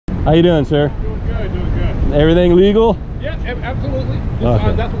How you doing, sir? Doing good. Everything legal? Yeah, absolutely.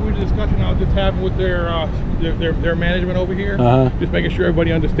 Okay. That's what we were discussing. I was just having with their management over here. Just making sure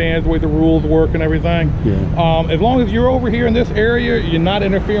everybody understands the way the rules work and everything. Yeah. As long as you're over here in this area, you're not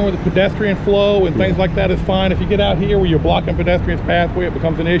interfering with the pedestrian flow and things like that is fine. If you get out here where you're blocking pedestrians' pathway, it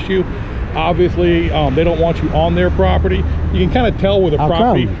becomes an issue. Obviously, they don't want you on their property. You can kind of tell where the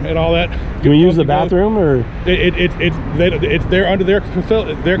property and all that. Can we use the bathroom, or it's they're under their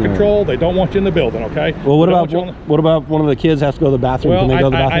control. They don't want you in the building. Okay. Well, what about one of the kids has to go to the bathroom? Well, Can they go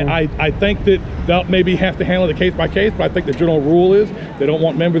to the bathroom? I think that they'll maybe have to handle it case by case, but I think the general rule is they don't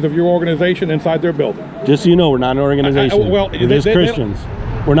want members of your organization inside their building. Just so you know, we're not an organization. Well, we're just Christians.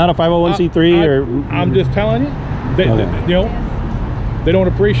 We're not a 501c3 I'm just telling you, you know. They don't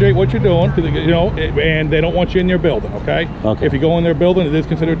appreciate what you're doing, because you know, and they don't want you in their building. Okay. If you go in their building, it is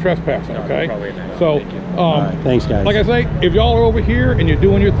considered trespassing. Okay. So, thanks, guys. Like I say, if y'all are over here and you're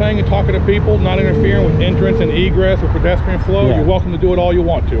doing your thing and talking to people, not interfering with entrance and egress or pedestrian flow, you're welcome to do it all you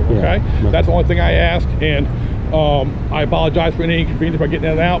want to. Okay. That's the only thing I ask, and I apologize for any inconvenience by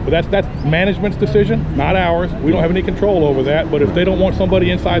getting that out, but that's management's decision, not ours. We don't have any control over that. But if they don't want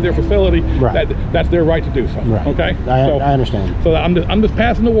somebody inside their facility, that's their right to do so. Okay. I understand. So I'm just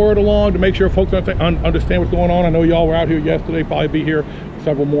passing the word along to make sure folks understand what's going on. I know y'all were out here yesterday, probably be here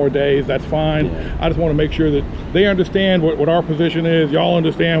several more days. That's fine. I just want to make sure that they understand what our position is. Y'all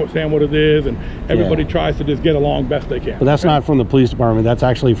understand what it is, and everybody tries to just get along best they can. But that's not from the police department. That's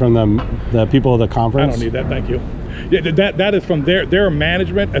actually from the people of the conference. I don't need that. Thank you. Yeah, that is from their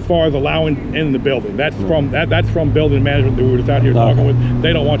management as far as allowing in the building. That's from building management that we were just out here talking with.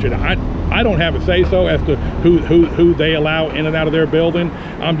 They don't want you to. I don't have a say so as to who they allow in and out of their building.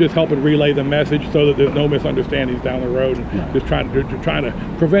 I'm just helping relay the message so that there's no misunderstandings down the road, and just trying to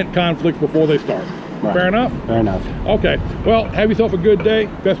prevent conflicts before they start. Fair enough? Fair enough. Okay. Well, have yourself a good day.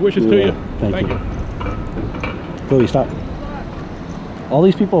 Best wishes to you. Thank you. Chloe, stop. All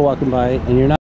these people walking by, and you're not